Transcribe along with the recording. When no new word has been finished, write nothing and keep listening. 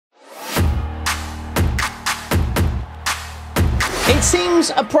It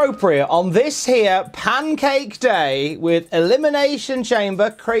seems appropriate on this here Pancake Day, with Elimination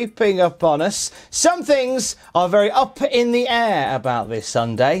Chamber creeping up on us. Some things are very up in the air about this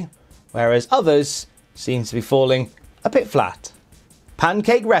Sunday, whereas others seem to be falling a bit flat.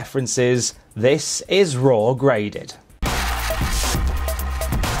 Pancake references, this is Raw Graded.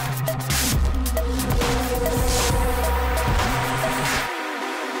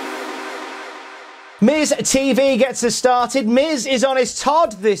 Miz TV gets us started. Miz is on his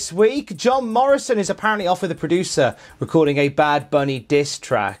Todd this week. John Morrison is apparently off with a producer recording a Bad Bunny diss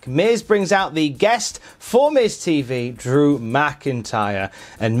track. Miz brings out the guest for Miz TV, Drew McIntyre.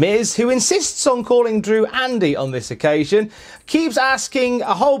 And Miz, who insists on calling Drew Andy on this occasion, keeps asking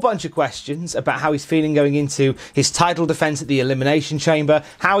a whole bunch of questions about how he's feeling going into his title defense at the Elimination Chamber,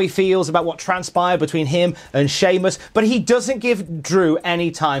 how he feels about what transpired between him and Sheamus, but he doesn't give Drew any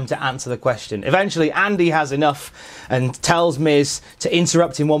time to answer the question. Eventually, Andy has enough and tells Miz to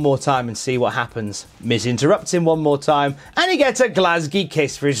interrupt him one more time and see what happens. Miz interrupts him one more time and he gets a Glasgow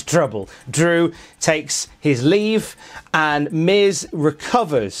kiss for his trouble. Drew takes his leave and Miz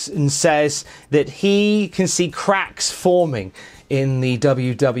recovers and says that he can see cracks forming in the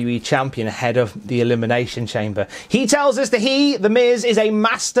WWE champion ahead of the Elimination Chamber. He tells us that he, the Miz, is a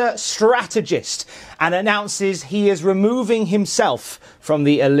master strategist and announces he is removing himself from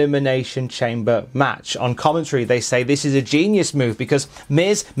the Elimination Chamber match. On commentary, they say this is a genius move because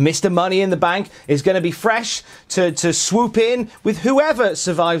Miz, Mr. Money in the Bank, is going to be fresh to swoop in with whoever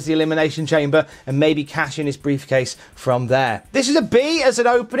survives the Elimination Chamber and maybe cash in his briefcase from there. This is a B as an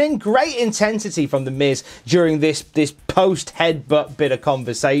opening. Great intensity from the Miz during this post-headbutt bit of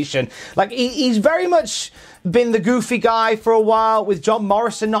conversation. Like, he's very much been the goofy guy for a while. With John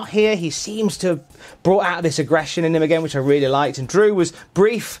Morrison not here, he seems to have brought out this aggression in him again, which I really liked. And Drew was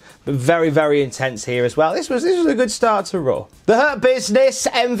brief, but very, very intense here as well. This was a good start to Raw. The Hurt Business,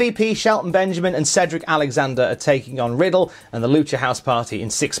 MVP Shelton Benjamin and Cedric Alexander are taking on Riddle and the Lucha House Party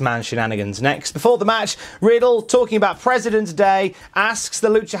in six-man shenanigans next. Before the match, Riddle, talking about President's Day, asks the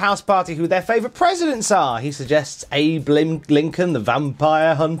Lucha House Party who their favourite presidents are. He suggests Abe Lincoln, the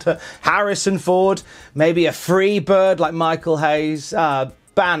vampire hunter, Harrison Ford, maybe a free bird like Michael Hayes.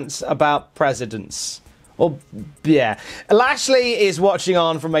 Bants about presidents. Or, yeah. Lashley is watching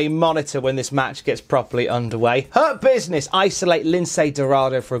on from a monitor when this match gets properly underway. Hurt Business isolate Lince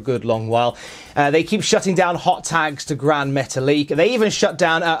Dorado for a good long while. They keep shutting down hot tags to Gran Metalik. They even shut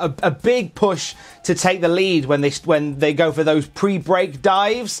down a big push to take the lead when they go for those pre-break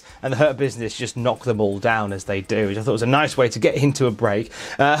dives, and the Hurt Business just knock them all down as they do, which I thought was a nice way to get into a break.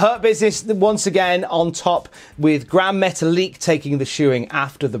 Hurt Business once again on top with Gran Metalik taking the shoeing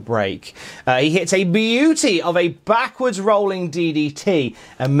after the break. He hits a beauty of a backwards rolling DDT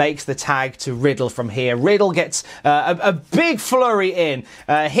and makes the tag to Riddle from here. Riddle gets a big flurry in,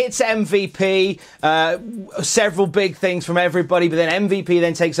 hits MVP, several big things from everybody, but then MVP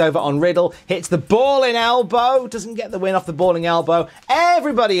then takes over on Riddle, hits the balling elbow, doesn't get the win off the balling elbow.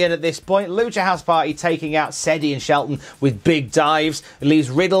 Everybody in at this point. Lucha House Party taking out Cedi and Shelton with big dives. It leaves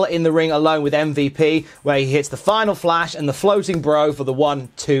Riddle in the ring alone with MVP, where he hits the final flash and the floating bro for the 1,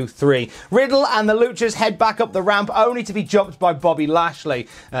 2, 3. Riddle and the Luchas head back up the ramp only to be jumped by Bobby Lashley.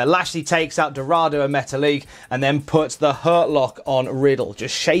 Lashley takes out Dorado and Metalik and then puts the Hurt Lock on Riddle,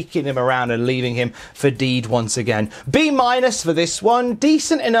 just shaking him around and leaving him for deed once again. B- for this one.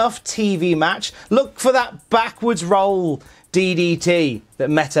 Decent enough TV match. Look for that backwards roll DDT that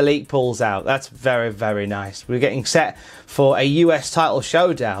Metalik pulls out. That's very, very nice. We're getting set for a US title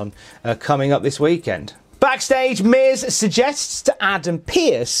showdown coming up this weekend. Backstage, Miz suggests to Adam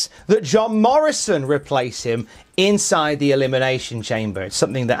Pearce that John Morrison replace him inside the Elimination Chamber. It's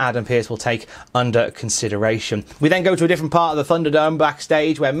something that Adam Pearce will take under consideration. We then go to a different part of the Thunderdome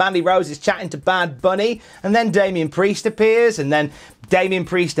backstage where Mandy Rose is chatting to Bad Bunny, and then Damian Priest appears, and then Damian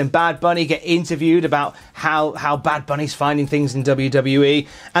Priest and Bad Bunny get interviewed about how Bad Bunny's finding things in WWE.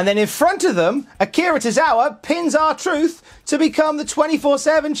 And then in front of them, Akira Tozawa pins R-Truth to become the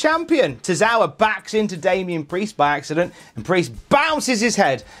 24/7 champion. Tozawa backs into Damian Priest by accident, and Priest bounces his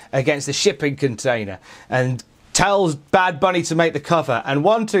head against the shipping container and tells Bad Bunny to make the cover. And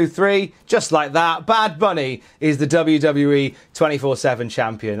 1, 2, 3, just like that, Bad Bunny is the WWE 24/7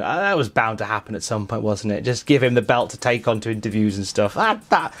 champion. That was bound to happen at some point, wasn't it? Just give him the belt to take on to interviews and stuff.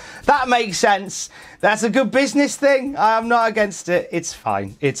 That makes sense. That's a good business thing. I'm not against it. It's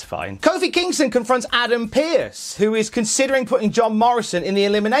fine. It's fine. Kofi Kingston confronts Adam Pearce, who is considering putting John Morrison in the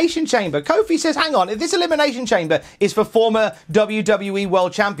Elimination Chamber. Kofi says, hang on, if this Elimination Chamber is for former WWE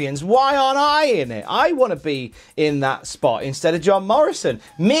World Champions, why aren't I in it? I want to be in that spot instead of John Morrison.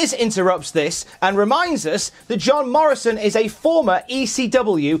 Miz interrupts this and reminds us that John Morrison is a former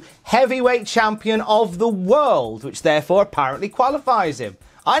ECW heavyweight champion of the world, which therefore apparently qualifies him.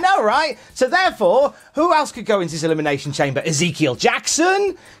 I know, right? So therefore, who else could go into this Elimination Chamber? Ezekiel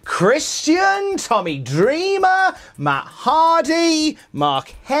Jackson, Christian, Tommy Dreamer, Matt Hardy,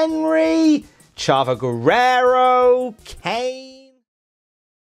 Mark Henry, Chavo Guerrero, Kane,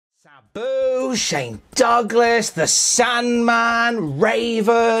 Sabu, Shane Douglas, The Sandman,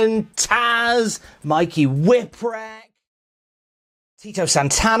 Raven, Taz, Mikey Whipwreck, Tito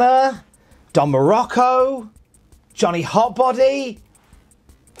Santana, Don Morocco, Johnny Hotbody,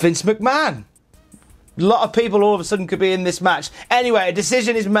 Vince McMahon. A lot of people all of a sudden could be in this match. Anyway, a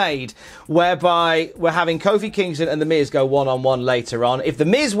decision is made whereby we're having Kofi Kingston and The Miz go one-on-one later on. If The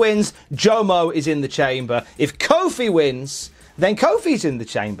Miz wins, Jomo is in the chamber. If Kofi wins, then Kofi's in the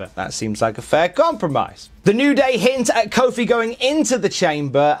chamber. That seems like a fair compromise. The New Day hint at Kofi going into the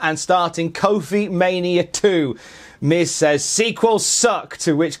chamber and starting Kofi Mania 2. Miz says sequels suck,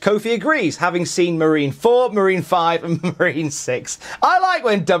 to which Kofi agrees, having seen Marine 4, Marine 5 and Marine 6. I like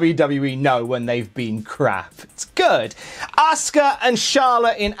when WWE know when they've been crap. It's good. Asuka and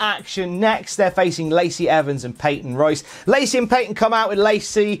Charlotte in action next. They're facing Lacey Evans and Peyton Royce. Lacey and Peyton come out with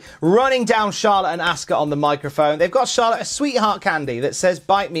Lacey running down Charlotte and Asuka on the microphone. They've got Charlotte a sweetheart candy that says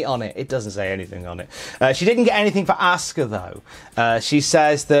bite me on it. It doesn't say anything on it. She didn't get anything for Asuka though. She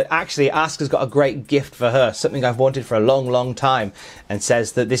says that actually Asuka's got a great gift for her, something I've wanted for a long time, and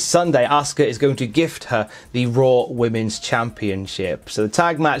says that this Sunday Asuka is going to gift her the Raw Women's Championship. So the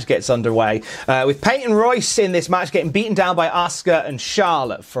tag match gets underway with Peyton Royce in this match getting beaten down by Asuka and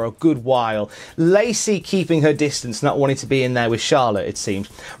Charlotte for a good while. Lacey keeping her distance, not wanting to be in there with Charlotte, it seems.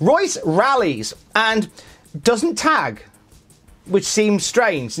 Royce rallies and doesn't tag, which seems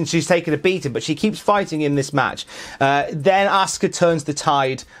strange since she's taken a beating, but she keeps fighting in this match. Then Asuka turns the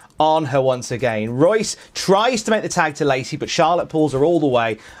tide on her once again. Royce tries to make the tag to Lacey, but Charlotte pulls her all the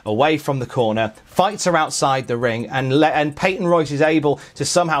way away from the corner, fights her outside the ring, and Peyton Royce is able to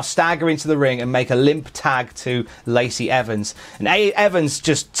somehow stagger into the ring and make a limp tag to Lacey Evans. And Evans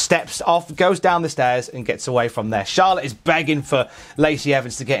just steps off, goes down the stairs and gets away from there. Charlotte is begging for Lacey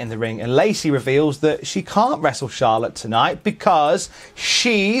Evans to get in the ring, and Lacey reveals that she can't wrestle Charlotte tonight because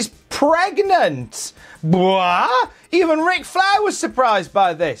she's pregnant. What? Even Ric Flair was surprised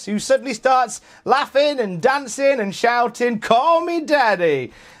by this, who suddenly starts laughing and dancing and shouting, "Call me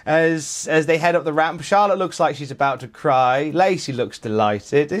daddy," as they head up the ramp. Charlotte looks like she's about to cry. Lacey looks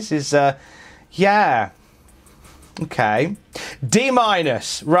delighted. This is, yeah. Okay. D-,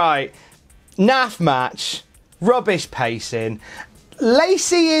 right. Naff match. Rubbish pacing.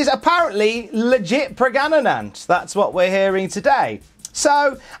 Lacey is apparently legit pregnant. That's what we're hearing today.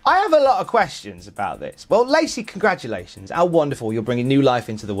 So, I have a lot of questions about this. Well, Lacey, congratulations. How wonderful. You're bringing new life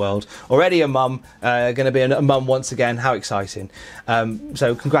into the world. Already a mum. Going to be a mum once again. How exciting.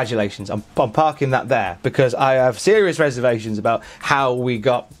 So, congratulations. I'm parking that there because I have serious reservations about how we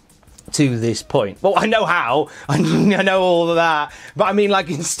got to this point. Well, I know how. I know all of that. But I mean, like,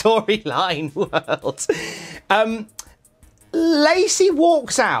 in storyline world. Lacey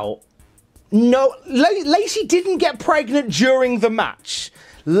walks out. No, Lacey didn't get pregnant during the match.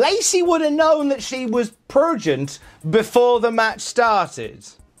 Lacey would have known that she was pregnant before the match started,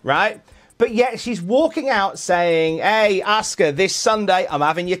 right? But yet she's walking out saying, "Hey, Asuka, this Sunday I'm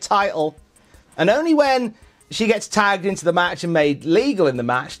having your title." And only when she gets tagged into the match and made legal in the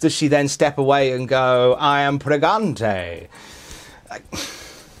match does she then step away and go, "I am pregante." Like,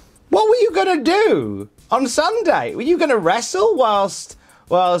 what were you going to do on Sunday? Were you going to wrestle whilst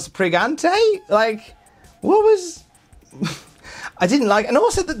pregante? Like, what was... I didn't like... And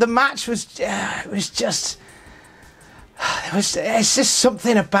also that the match was... it was just... It's just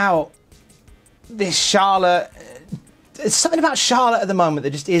something about this Charlotte... It's something about Charlotte at the moment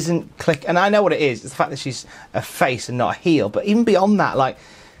that just isn't click. And I know what it is. It's the fact that she's a face and not a heel. But even beyond that, like,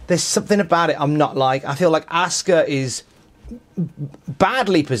 there's something about it I'm not like. I feel like Asuka is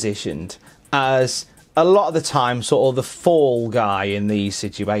badly positioned as... a lot of the time, sort of the fall guy in these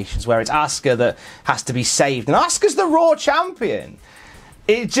situations where it's Asuka that has to be saved. And Asuka's the Raw champion.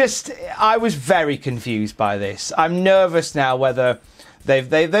 I was very confused by this. I'm nervous now whether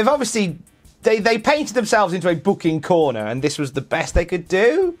they've obviously, they painted themselves into a booking corner and this was the best they could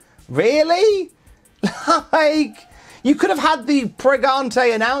do? Really? Like, you could have had the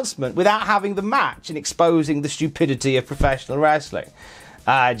Pregante announcement without having the match and exposing the stupidity of professional wrestling.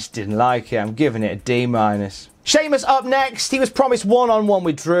 I just didn't like it. I'm giving it a D-. Sheamus up next. He was promised one-on-one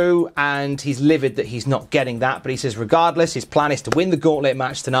with Drew, and he's livid that he's not getting that. But he says regardless, his plan is to win the Gauntlet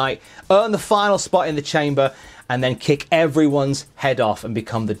match tonight, earn the final spot in the chamber, and then kick everyone's head off and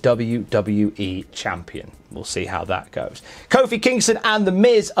become the WWE champion. We'll see how that goes. Kofi Kingston and The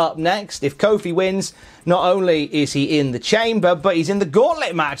Miz up next. If Kofi wins, not only is he in the chamber, but he's in the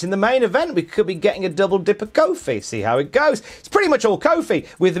Gauntlet match in the main event. We could be getting a double dip of Kofi. See how it goes. It's pretty much all Kofi,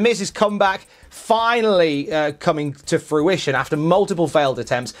 with The Miz's comeback finally coming to fruition after multiple failed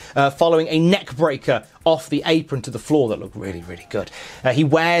attempts, following a neck breaker off the apron to the floor that looked really, really good. He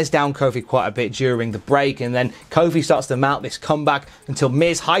wears down Kofi quite a bit during the break, and then Kofi starts to mount this comeback until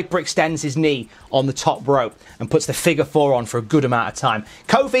Miz hyperextends his knee on the top rope and puts the figure four on for a good amount of time.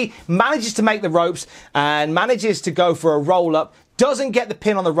 Kofi manages to make the ropes and manages to go for a roll-up. Doesn't get the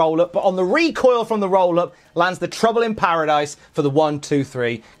pin on the roll-up, but on the recoil from the roll-up, lands the Trouble in Paradise for the 1, 2,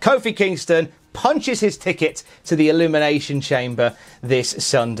 3. Kofi Kingston punches his ticket to the Elimination Chamber this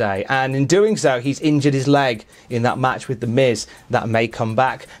Sunday. And in doing so, he's injured his leg in that match with The Miz. That may come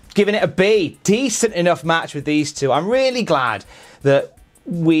back. Giving it a B. Decent enough match with these two. I'm really glad that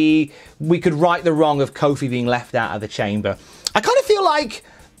we could right the wrong of Kofi being left out of the chamber. I kind of feel like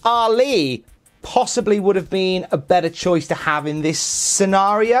Ali possibly would have been a better choice to have in this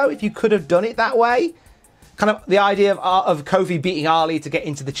scenario if you could have done it that way. Kind of the idea of Kofi beating Ali to get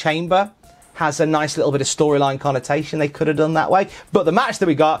into the chamber has a nice little bit of storyline connotation. They could have done that way. But the match that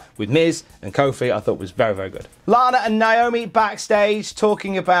we got with Miz and Kofi, I thought was very, very good. Lana and Naomi backstage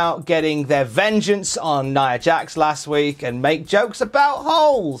talking about getting their vengeance on Nia Jax last week and make jokes about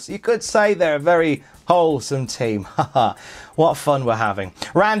holes. You could say they're a very wholesome team. Haha. What fun we're having.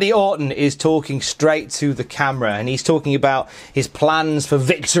 Randy Orton is talking straight to the camera, and he's talking about his plans for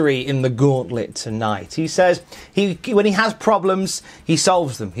victory in the Gauntlet tonight. He says when he has problems, he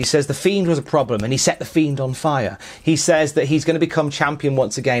solves them. He says the Fiend was a problem and he set the Fiend on fire. He says that he's going to become champion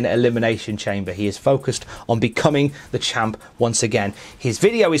once again at Elimination Chamber. He is focused on becoming the champ once again. His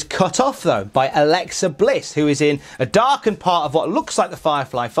video is cut off, though, by Alexa Bliss, who is in a darkened part of what looks like the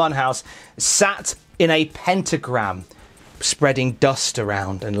Firefly Funhouse, sat in a pentagram, spreading dust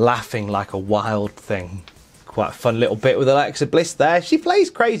around and laughing like a wild thing. Quite a fun little bit with Alexa Bliss there. She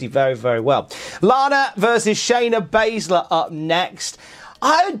plays crazy very, very well. Lana versus Shayna Baszler up next.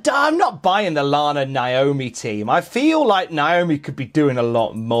 I'm not buying the Lana-Naomi team. I feel like Naomi could be doing a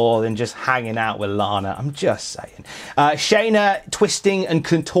lot more than just hanging out with Lana. I'm just saying. Shayna twisting and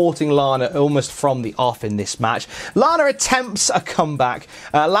contorting Lana almost from the off in this match. Lana attempts a comeback,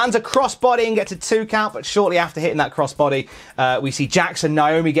 lands a crossbody and gets a 2 count, but shortly after hitting that crossbody, we see Jax and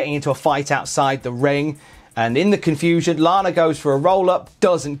Naomi getting into a fight outside the ring. And in the confusion, Lana goes for a roll-up,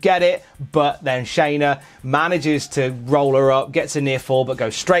 doesn't get it, but then Shayna manages to roll her up, gets a near fall, but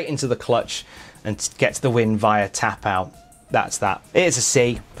goes straight into the clutch and gets the win via tap out. That's that. It's a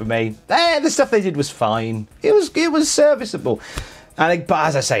C for me. The stuff they did was fine. It was serviceable. But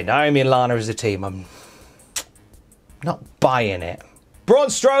as I say, Naomi and Lana as a team, I'm not buying it. Braun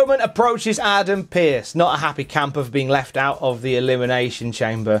Strowman approaches Adam Pearce, not a happy camper for being left out of the Elimination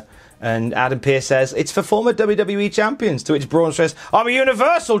Chamber. And Adam Pearce says, it's for former WWE champions, to which Braun says, I'm a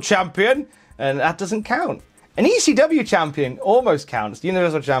Universal Champion, and that doesn't count. An ECW champion almost counts. The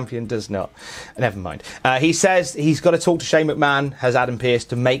Universal Champion does not. Never mind. He says he's got to talk to Shane McMahon, has Adam Pearce,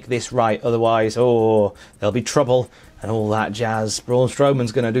 to make this right. Otherwise, there'll be trouble and all that jazz. Braun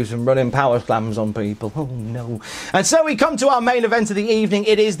Strowman's going to do some running power slams on people. Oh, no. And so we come to our main event of the evening.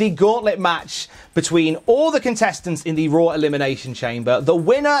 It is the Gauntlet match between all the contestants in the Raw Elimination Chamber. The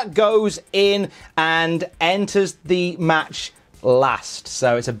winner goes in and enters the match last.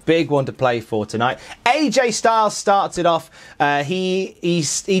 So it's a big one to play for tonight. AJ Styles starts it off. He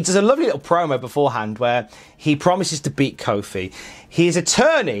does a lovely little promo beforehand where he promises to beat Kofi. His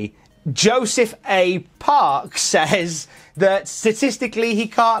attorney, Joseph A. Park, says that statistically he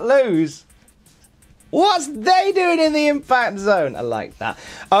can't lose. What's they doing in the Impact Zone? I like that.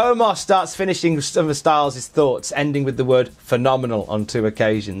 Omos starts finishing some of Styles' thoughts, ending with the word phenomenal on 2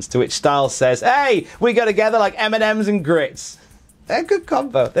 occasions, to which Styles says, hey, we go together like M&M's and grits. They're a good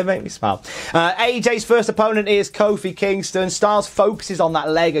combo. They make me smile. AJ's first opponent is Kofi Kingston. Styles focuses on that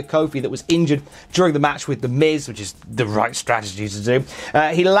leg of Kofi that was injured during the match with The Miz, which is the right strategy to do.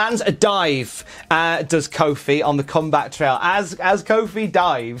 He lands a dive, does Kofi, on the comeback trail. As Kofi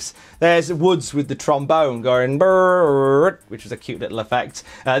dives, there's Woods with the trombone going brrrr, which was a cute little effect.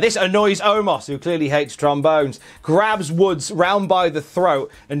 This annoys Omos, who clearly hates trombones, grabs Woods round by the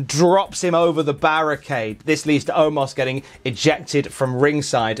throat and drops him over the barricade. This leads to Omos getting ejected spotted from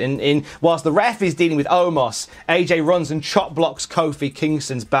ringside. And whilst the ref is dealing with Omos, AJ runs and chop blocks Kofi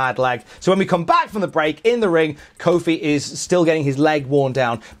Kingston's bad leg. So when we come back from the break in the ring, Kofi is still getting his leg worn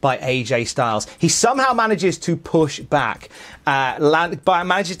down by AJ Styles. He somehow manages to push back,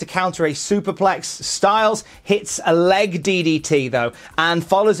 manages to counter a superplex. Styles hits a leg DDT though, and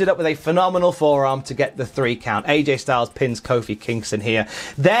follows it up with a phenomenal forearm to get the 3 count. AJ Styles pins Kofi Kingston here.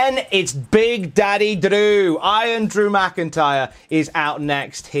 Then it's Big Daddy Drew. Iron Drew McIntyre is out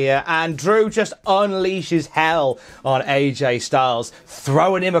next here, and Drew just unleashes hell on AJ Styles,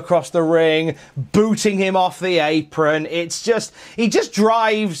 throwing him across the ring, booting him off the apron. It's just, he just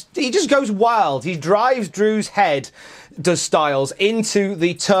goes wild. He drives Drew's head, does Styles, into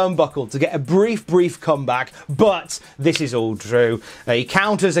the turnbuckle to get a brief comeback, but this is all Drew. He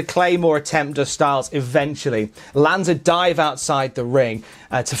counters a Claymore attempt, does Styles eventually, lands a dive outside the ring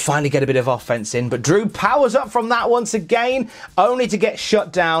to finally get a bit of offense in, but Drew powers up from that once again, only to get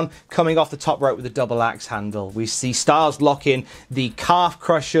shut down coming off the top rope with a double axe handle. We see Styles lock in the calf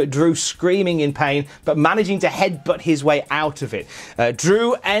crusher, Drew screaming in pain, but managing to headbutt his way out of it.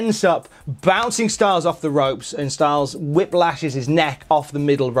 Drew ends up bouncing Styles off the ropes, and Styles whiplashes his neck off the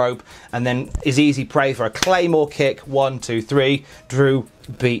middle rope, and then is easy prey for a Claymore kick. 1, 2, 3. Drew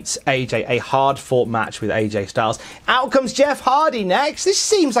beats AJ. A hard-fought match with AJ Styles. Out comes Jeff Hardy next. This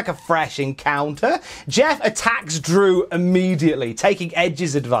seems like a fresh encounter. Jeff attacks Drew immediately, taking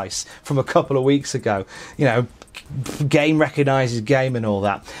Edge's advice from a couple of weeks ago. You know, game recognises game and all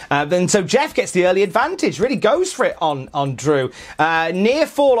that. Then so Jeff gets the early advantage, really goes for it on Drew. Near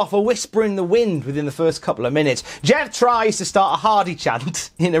fall off a whisper in the wind within the first couple of minutes. Jeff tries to start a Hardy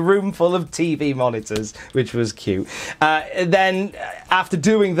chant in a room full of TV monitors, which was cute. Then after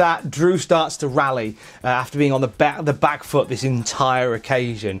doing that, Drew starts to rally after being on the back foot this entire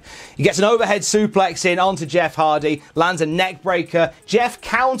occasion. He gets an overhead suplex in onto Jeff Hardy, lands a neck breaker. Jeff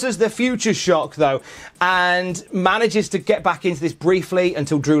counters the future shock though, and manages to get back into this briefly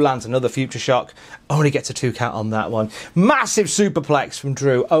until Drew lands another future shock. Only gets a 2 count on that one. Massive superplex from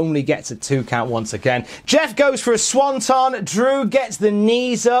Drew. Only gets a 2 count once again. Jeff goes for a swanton. Drew gets the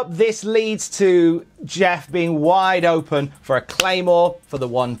knees up. This leads to Jeff being wide open for a Claymore for the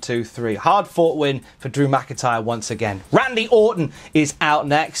 1, 2, 3. Hard fought win for Drew McIntyre once again. Randy Orton is out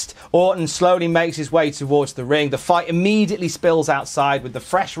next. Orton slowly makes his way towards the ring. The fight immediately spills outside with the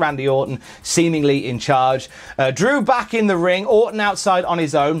fresh Randy Orton seemingly in charge. Drew back in the ring. Orton outside on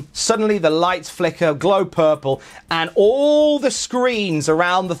his own. Suddenly the lights flicker, glow purple, and all the screens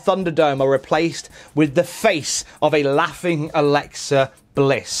around the Thunderdome are replaced with the face of a laughing Alexa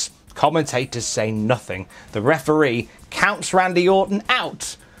Bliss. Commentators say nothing. The referee counts Randy Orton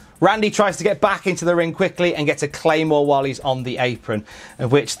out. Randy tries to get back into the ring quickly and gets a Claymore while he's on the apron,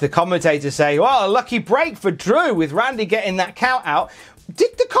 of which the commentators say, well, a lucky break for Drew with Randy getting that count out.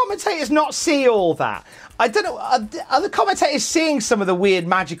 Did the commentators not see all that? I don't know. Are the commentators seeing some of the weird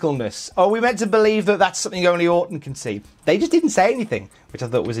magicalness? Or are we meant to believe that that's something only Orton can see? They just didn't say anything, which I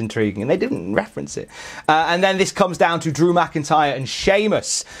thought was intriguing, and they didn't reference it. And then this comes down to Drew McIntyre and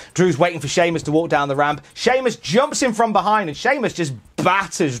Sheamus. Drew's waiting for Sheamus to walk down the ramp. Sheamus jumps in from behind, and Sheamus just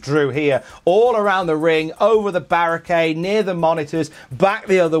batters Drew here, all around the ring, over the barricade, near the monitors, back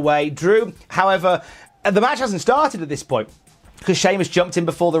the other way. Drew, however, the match hasn't started at this point, because Sheamus jumped in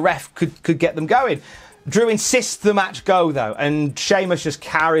before the ref could get them going. Drew insists the match go, though, and Sheamus just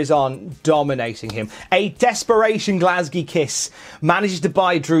carries on dominating him. A desperation Glasgow kiss manages to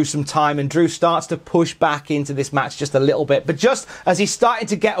buy Drew some time, and Drew starts to push back into this match just a little bit. But just as he's starting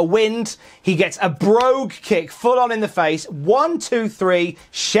to get a wind, he gets a brogue kick full on in the face. 1, 2, 3.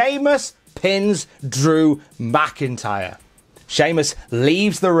 Sheamus pins Drew McIntyre. Sheamus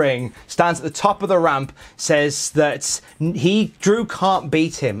leaves the ring, stands at the top of the ramp, says that Drew can't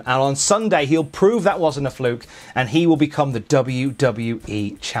beat him, and on Sunday he'll prove that wasn't a fluke, and he will become the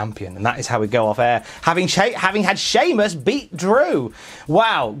WWE champion. And that is how we go off air, having had Sheamus beat Drew.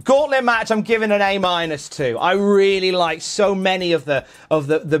 Wow, Gauntlet match I'm giving an A- to. I really like so many of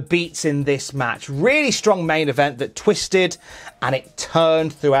the beats in this match. Really strong main event that twisted and it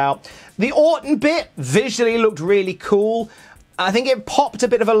turned throughout. The Orton bit visually looked really cool. I think it popped a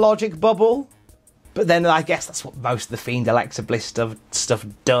bit of a logic bubble, but then I guess that's what most of the Fiend Alexa Bliss stuff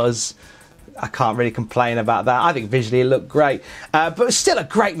does. I can't really complain about that. I think visually it looked great, but it's still a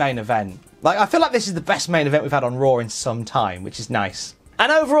great main event. Like, I feel like this is the best main event we've had on Raw in some time, which is nice.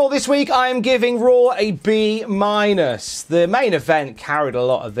 And overall this week, I am giving Raw a B-. The main event carried a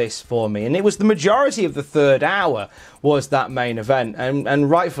lot of this for me, and it was the majority of the third hour was that main event, and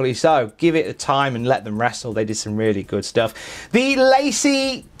rightfully so. Give it the time and let them wrestle. They did some really good stuff. The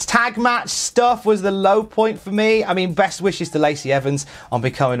Lacey tag match stuff was the low point for me. I mean, best wishes to Lacey Evans on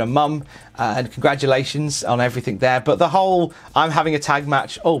becoming a mum, and congratulations on everything there. But the whole, I'm having a tag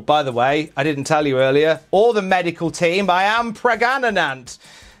match. Oh, by the way, I didn't tell you earlier, or the medical team, I am pregnant.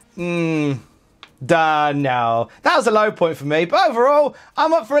 No, that was a low point for me, but overall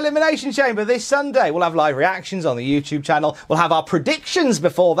I'm up for Elimination Chamber this Sunday. We'll have live reactions on the YouTube channel, we'll have our predictions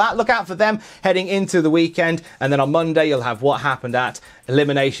before that, look out for them heading into the weekend, and then on Monday you'll have what happened at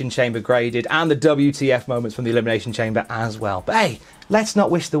Elimination Chamber graded and the WTF moments from the Elimination Chamber as well. But hey, let's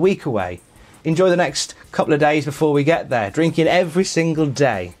not wish the week away. Enjoy the next couple of days before we get there, drinking every single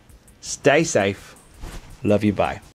day. Stay safe, love you, bye.